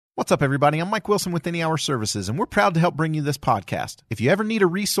What's up, everybody? I'm Mike Wilson with Any Hour Services, and we're proud to help bring you this podcast. If you ever need a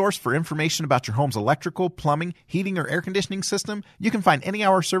resource for information about your home's electrical, plumbing, heating, or air conditioning system, you can find Any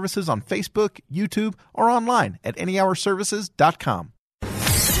Hour Services on Facebook, YouTube, or online at anyhourservices.com.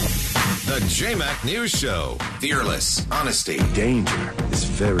 The J-Mac News Show. Fearless honesty. Danger is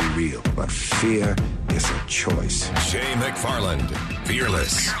very real, but fear is a choice. Jay McFarland.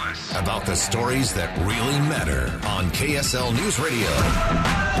 Fearless. About the stories that really matter on KSL News Radio.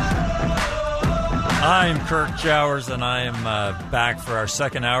 I'm Kirk Jowers, and I am back for our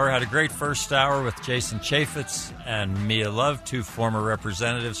second hour. Had a great first hour with Jason Chaffetz and Mia Love, two former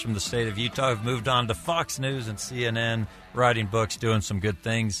representatives from the state of Utah who've moved on to Fox News and CNN, writing books, doing some good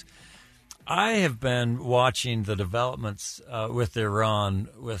things. I have been watching the developments with Iran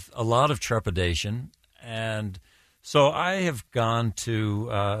with a lot of trepidation, and so I have gone to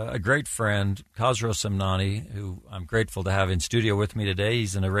a great friend, Khosrow Semnani, who I'm grateful to have in studio with me today.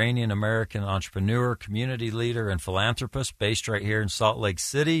 He's an Iranian-American entrepreneur, community leader, and philanthropist based right here in Salt Lake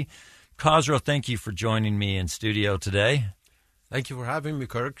City. Khosrow, thank you for joining me in studio today. Thank you for having me,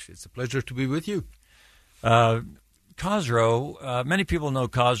 Kirk. It's a pleasure to be with you. Khosrow, many people know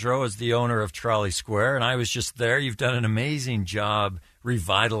Khosrow as the owner of Trolley Square, and I was just there. You've done an amazing job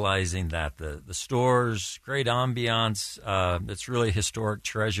revitalizing that. The stores, great ambiance. It's really a historic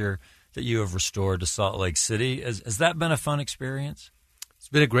treasure that you have restored to Salt Lake City. Has that been a fun experience? It's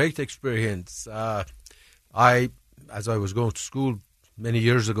been a great experience. As I was going to school many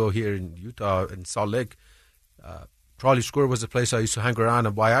years ago here in Utah, in Salt Lake, Trolley Square was a place I used to hang around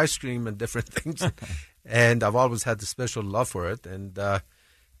and buy ice cream and different things. And I've always had a special love for it. And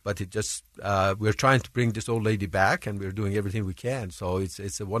but it just we're trying to bring this old lady back, and we're doing everything we can. So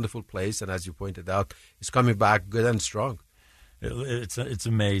it's a wonderful place, and as you pointed out, it's coming back good and strong. It's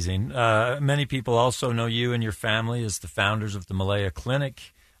amazing. Many people also know you and your family as the founders of the Malaya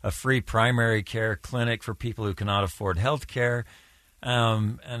Clinic, a free primary care clinic for people who cannot afford health care.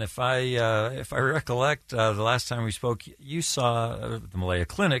 And if I recollect, the last time we spoke, you saw the Malaya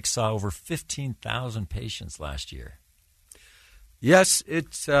Clinic saw over 15,000 patients last year. Yes,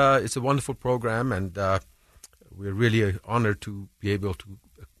 it's a wonderful program, and we're really honored to be able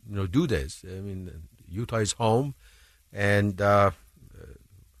to do this. I mean, Utah is home, and a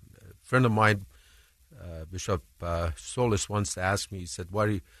friend of mine, Bishop Solis, once asked me. He said,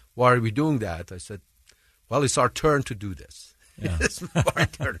 "Why are we doing that?" I said, "Well, it's our turn to do this." Yeah. It's our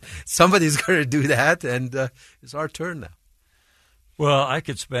turn. Somebody's going to do that, and it's our turn now. Well, I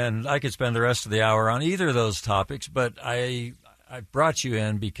could spend the rest of the hour on either of those topics, but I brought you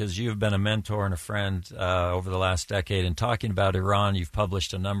in because you've been a mentor and a friend over the last decade. In talking about Iran, you've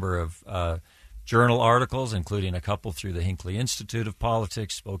published a number of journal articles, including a couple through the Hinckley Institute of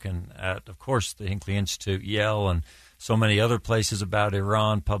Politics, spoken at, of course, the Hinckley Institute, Yale, and so many other places about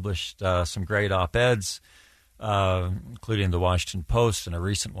Iran, published some great op-eds, including the Washington Post and a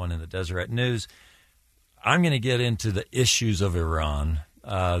recent one in the Deseret News. I'm going to get into the issues of Iran,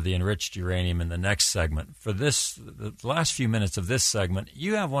 the enriched uranium, in the next segment. For the last few minutes of this segment,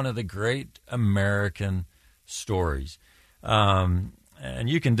 you have one of the great American stories. And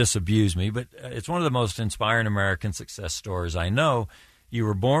you can disabuse me, but it's one of the most inspiring American success stories I know. You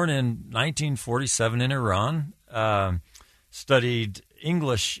were born in 1947 in Iran, studied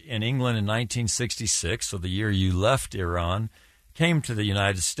English in England in 1966, so the year you left Iran, came to the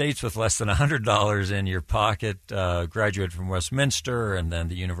United States with less than $100 in your pocket, graduated from Westminster and then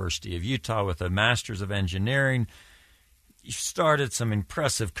the University of Utah with a Master's of Engineering. You started some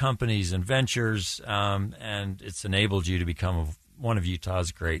impressive companies and ventures, and it's enabled you to become one of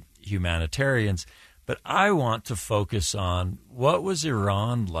Utah's great humanitarians. But I want to focus on what was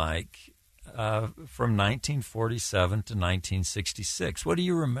Iran like from 1947 to 1966. What do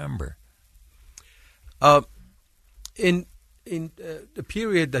you remember? In the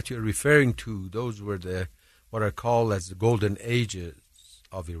period that you're referring to, those were what I call as the golden ages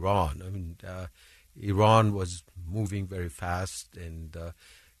of Iran. I mean, Iran was moving very fast, and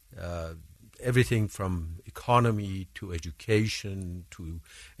everything from economy to education to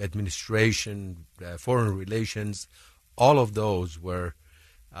administration, foreign relations, all of those were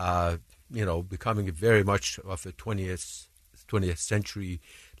becoming very much of a 20th century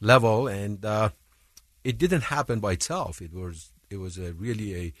level, and it didn't happen by itself. It was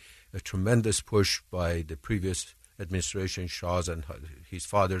really a tremendous push by the previous administration, Shah's and his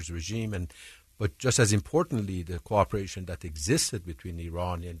father's regime, but just as importantly, the cooperation that existed between the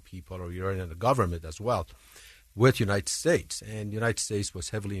Iranian people or Iranian government as well with the United States. And the United States was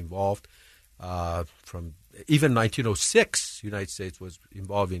heavily involved from even 1906. The United States was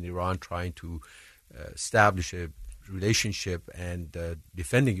involved in Iran trying to establish a relationship and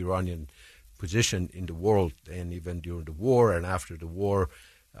defending Iranian position in the world, and even during the war and after the war,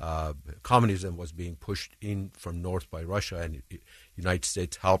 communism was being pushed in from north by Russia, and the United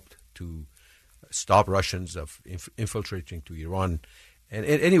States helped to stop Russians of infiltrating to Iran. And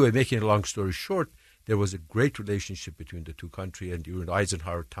anyway, making a long story short, there was a great relationship between the two countries, and during the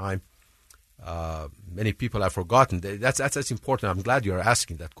Eisenhower time, many people have forgotten. That's important. I'm glad you're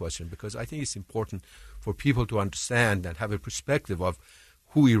asking that question, because I think it's important for people to understand and have a perspective of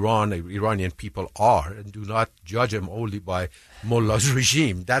who Iranian people are, and do not judge them only by Mullah's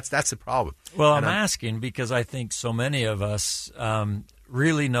regime. That's the problem. Well, I'm asking because I think so many of us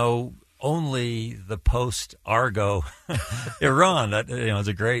really know only the post-Argo Iran. That is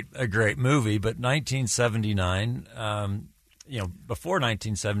a great movie, but 1979. Before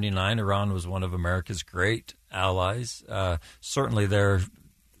 1979, Iran was one of America's great allies. Certainly, there are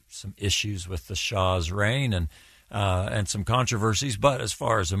some issues with the Shah's reign and some controversies, but as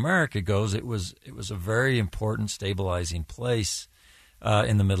far as America goes, it was a very important stabilizing place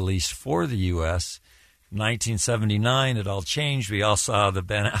in the Middle East for the U.S. 1979, it all changed. We all saw the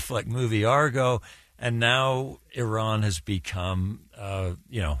Ben Affleck movie Argo, and now Iran has become,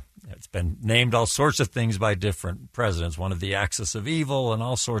 it's been named all sorts of things by different presidents, one of the axis of evil and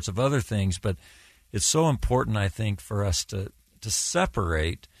all sorts of other things. But it's so important, I think, for us to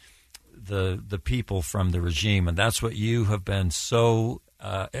separate the people from the regime, and that's what you have been so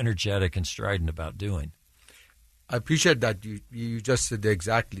energetic and strident about doing. I appreciate that you just said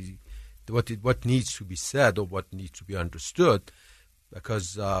exactly what needs to be said or what needs to be understood,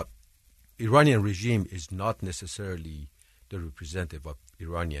 because Iranian regime is not necessarily the representative of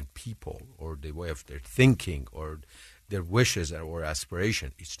Iranian people or the way of their thinking or their wishes or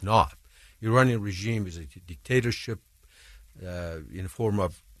aspiration. It's not. Iranian regime is a dictatorship in form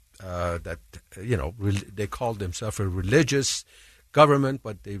of they call themselves a religious government,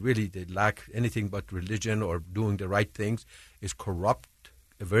 but they lack anything but religion or doing the right things. It's corrupt,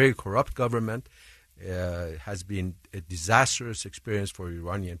 a very corrupt government. Has been a disastrous experience for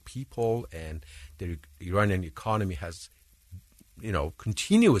Iranian people, and the Iranian economy has,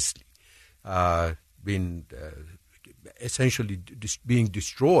 continuously been essentially being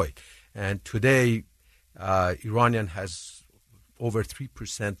destroyed. And today, Iranian has over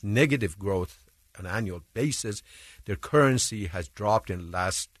 3% negative growth on an annual basis. Their currency has dropped in the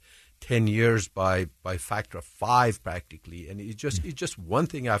last 10 years by a factor of 5 practically, and it's just one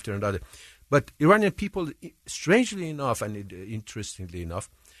thing after another. But Iranian people, strangely enough and interestingly enough,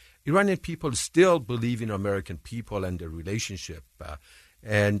 Iranian people still believe in American people and their relationship,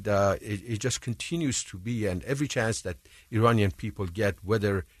 and it just continues to be. And every chance that Iranian people get,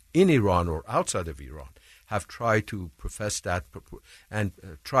 whether in Iran or outside of Iran, have tried to profess that and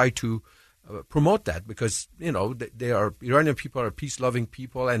try to promote that, because Iranian people are peace-loving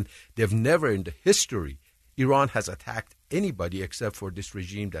people, and they've never in the history Iran has attacked anybody except for this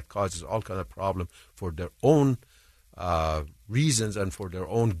regime that causes all kind of problem for their own reasons and for their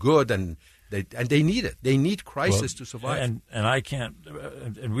own good, and they need it. They need crisis to survive. And I can't.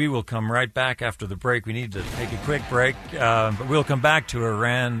 And we will come right back after the break. We need to take a quick break, but we'll come back to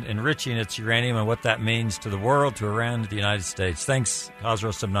Iran enriching its uranium and what that means to the world, to Iran, to the United States. Thanks,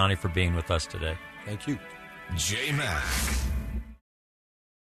 Khosrow Somnani, for being with us today. Thank you. J-Mac.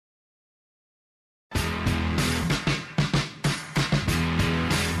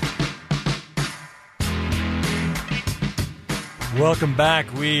 Welcome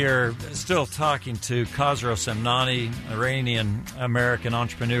back. We are still talking to Khosrow Somnani, Iranian-American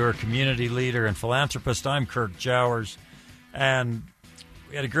entrepreneur, community leader, and philanthropist. I'm Kirk Jowers, and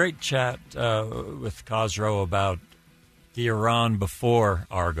we had a great chat with Khosrow about the Iran before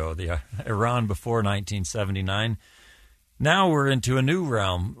Argo, the Iran before 1979. Now we're into a new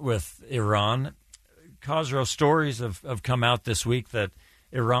realm with Iran. Khosrow, stories have come out this week that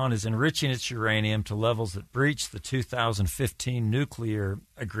Iran is enriching its uranium to levels that breach the 2015 nuclear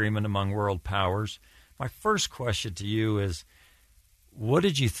agreement among world powers. My first question to you is, what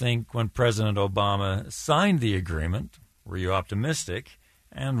did you think when President Obama signed the agreement? Were you optimistic?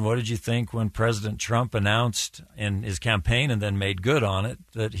 And what did you think when President Trump announced in his campaign and then made good on it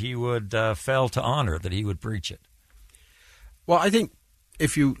that he would fail to honor, that he would breach it? Well, I think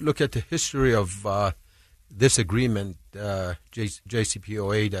if you look at the history of this agreement,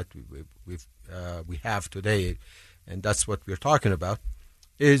 JCPOA that we have today, and that's what we're talking about,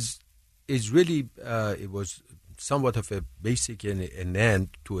 is really it was somewhat of a basic an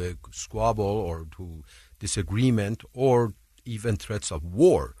end to a squabble or to disagreement or even threats of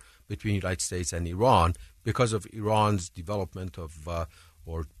war between the United States and Iran because of Iran's development of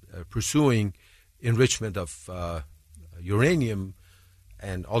or pursuing enrichment of uranium,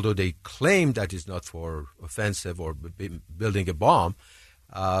 and although they claim that is not for offensive or building a bomb,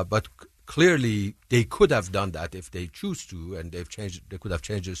 but clearly they could have done that if they choose to, and they could have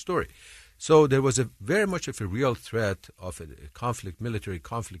changed the story. So there was very much of a real threat of a conflict, military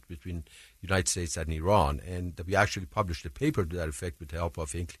conflict between the United States and Iran. And we actually published a paper to that effect with the help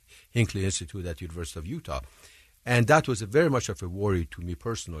of Hinckley Institute at the University of Utah. And that was very much of a worry to me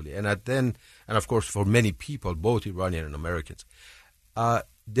personally. And of course, for many people, both Iranian and Americans.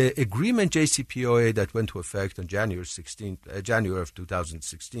 The agreement JCPOA that went into effect on January of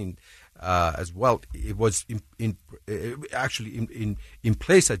 2016, as well, it was in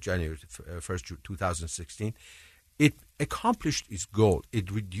place at January 1st, 2016. It accomplished its goal.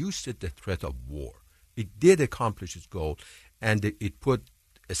 It reduced the threat of war. It did accomplish its goal, and it put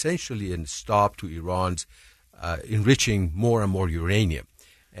essentially a stop to Iran's enriching more and more uranium.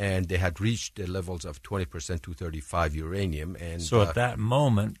 And they had reached the levels of 20% to 35 uranium. And so at that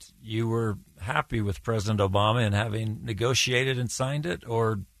moment, you were happy with President Obama in having negotiated and signed it,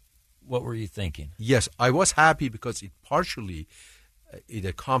 or what were you thinking? Yes, I was happy because it partially it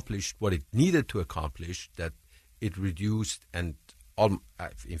accomplished what it needed to accomplish, that it reduced and,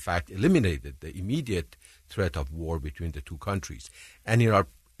 in fact, eliminated the immediate threat of war between the two countries. And in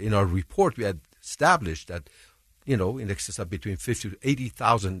our report, we had established that in excess of between 50 to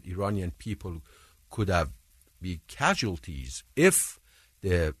 80,000 Iranian people could have been casualties if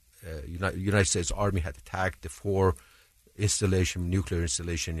the United States Army had attacked the 4 nuclear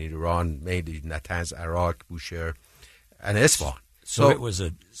installation in Iran, mainly Natanz, Arak, Bushehr, and Isfahan. So it was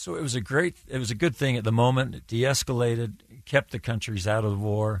a good thing at the moment. It de-escalated, kept the countries out of the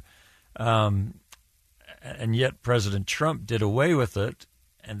war, and yet President Trump did away with it.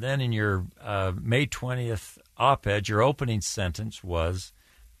 And then in your May 20th op-ed, your opening sentence was,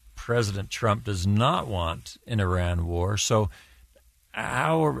 President Trump does not want an Iran war. So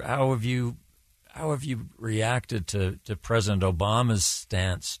how have you reacted to President Obama's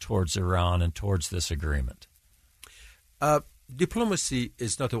stance towards Iran and towards this agreement? Diplomacy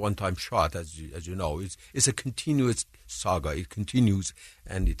is not a one-time shot, as you know. It's a continuous saga. It continues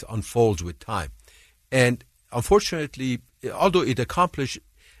and it unfolds with time. And unfortunately, although it accomplished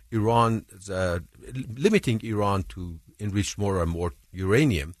limiting Iran to enrich more and more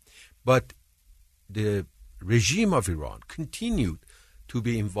uranium, but the regime of Iran continued to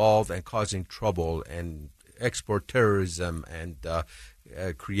be involved and causing trouble and export terrorism and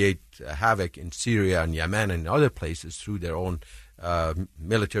create havoc in Syria and Yemen and other places through their own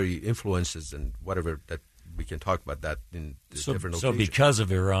military influences and whatever that we can talk about that in different occasions. So because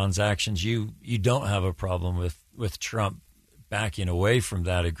of Iran's actions, you don't have a problem with Trump backing away from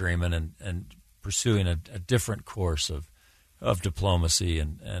that agreement and pursuing a different course of diplomacy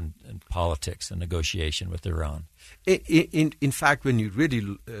and politics and negotiation with Iran. In fact, when you really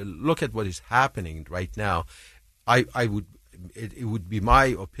look at what is happening right now, it would be my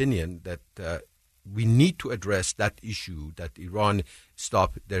opinion that we need to address that issue, that Iran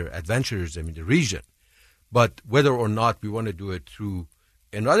stop their adventurism in the region. But whether or not we want to do it through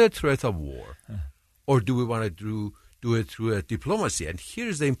another threat of war, or do we want to do it through a diplomacy? And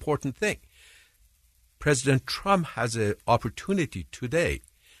here's the important thing. President Trump has an opportunity today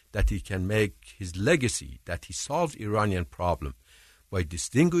that he can make his legacy, that he solved Iranian problem by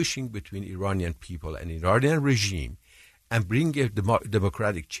distinguishing between Iranian people and Iranian regime and bring a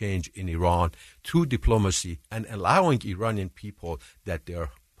democratic change in Iran through diplomacy and allowing Iranian people that they are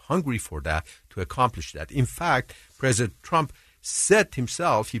hungry for that to accomplish that. In fact, President Trump said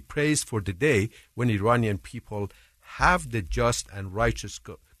himself, he praised for the day when Iranian people have the just and righteous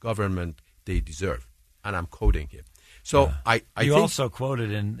government they deserve. And I'm quoting him. So I you think also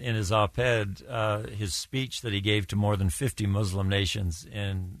quoted in his op-ed his speech that he gave to more than 50 Muslim nations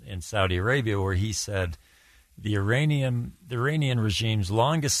in Saudi Arabia, where he said the Iranian regime's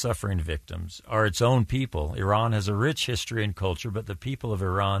longest suffering victims are its own people. Iran has a rich history and culture, but the people of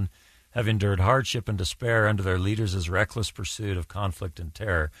Iran have endured hardship and despair under their leaders' reckless pursuit of conflict and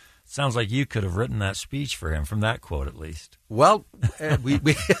terror. Sounds like you could have written that speech for him, from that quote at least. Well,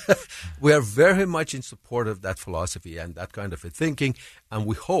 we are very much in support of that philosophy and that kind of a thinking, and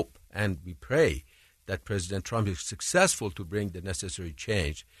we hope and we pray that President Trump is successful to bring the necessary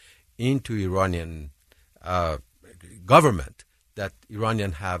change into Iranian government that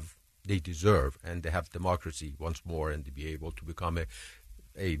Iranian they deserve, and they have democracy once more, and to be able to become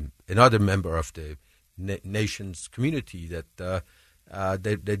another member of the nation's community that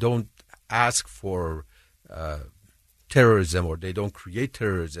they don't ask for terrorism, or they don't create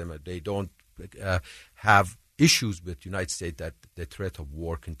terrorism, or they don't have issues with the United States that the threat of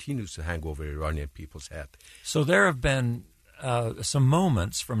war continues to hang over Iranian people's head. So there have been some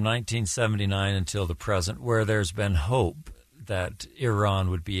moments from 1979 until the present where there's been hope that Iran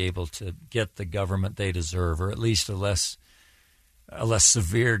would be able to get the government they deserve, or at least a less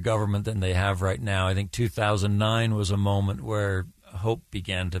severe government than they have right now. I think 2009 was a moment where hope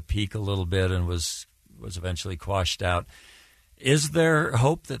began to peak a little bit and was eventually quashed out. Is there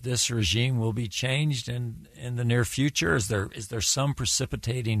hope that this regime will be changed in the near future? Is there some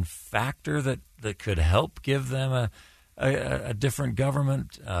precipitating factor that could help give them a different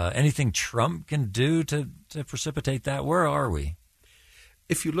government? Anything Trump can do to precipitate that? Where are we?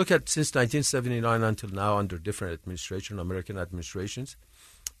 If you look at since 1979 until now, under different administrations, American administrations,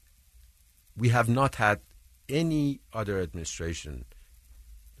 we have not had any other administration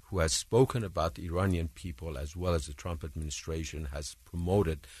who has spoken about the Iranian people as well as the Trump administration has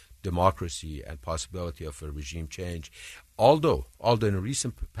promoted democracy and possibility of a regime change. Although in the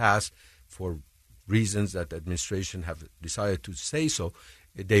recent past, for reasons that the administration have decided to say so,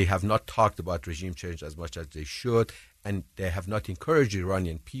 they have not talked about regime change as much as they should, and they have not encouraged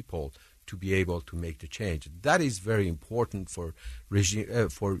Iranian people to be able to make the change. That is very important for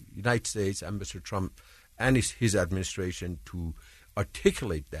United States Ambassador Trump and his administration to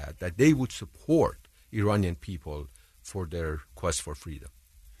articulate that they would support Iranian people for their quest for freedom.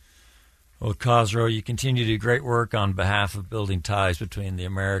 Well, Khosrow, you continue to do great work on behalf of building ties between the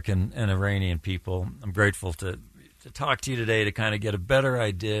American and Iranian people. I'm grateful to talk to you today to kind of get a better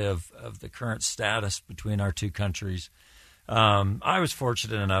idea of the current status between our two countries. I was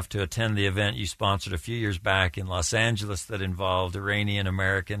fortunate enough to attend the event you sponsored a few years back in Los Angeles that involved Iranian,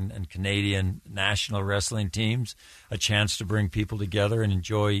 American, and Canadian national wrestling teams, a chance to bring people together and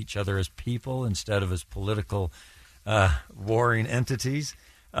enjoy each other as people instead of as political warring entities.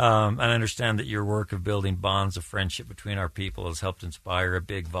 And I understand that your work of building bonds of friendship between our people has helped inspire a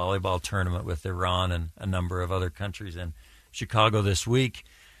big volleyball tournament with Iran and a number of other countries in Chicago this week.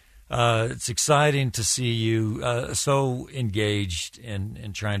 It's exciting to see you so engaged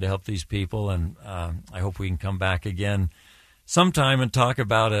in trying to help these people, and I hope we can come back again sometime and talk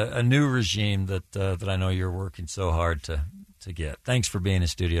about a new regime that I know you're working so hard to get. Thanks for being in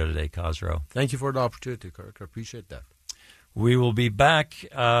studio today, Khosrow. Thank you for the opportunity, Kirk. I appreciate that. We will be back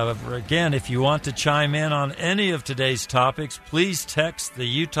again. If you want to chime in on any of today's topics, please text the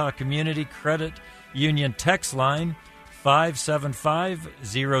Utah Community Credit Union text line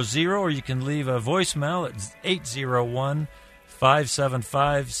 57500, or you can leave a voicemail at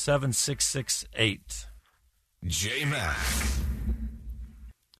 801-575-7668. J-Mac.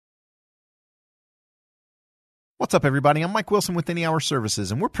 What's up, everybody? I'm Mike Wilson with Any Hour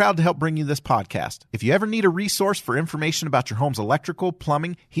Services, and we're proud to help bring you this podcast. If you ever need a resource for information about your home's electrical,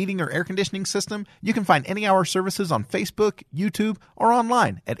 plumbing, heating, or air conditioning system, you can find Any Hour Services on Facebook, YouTube, or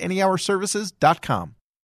online at anyhourservices.com.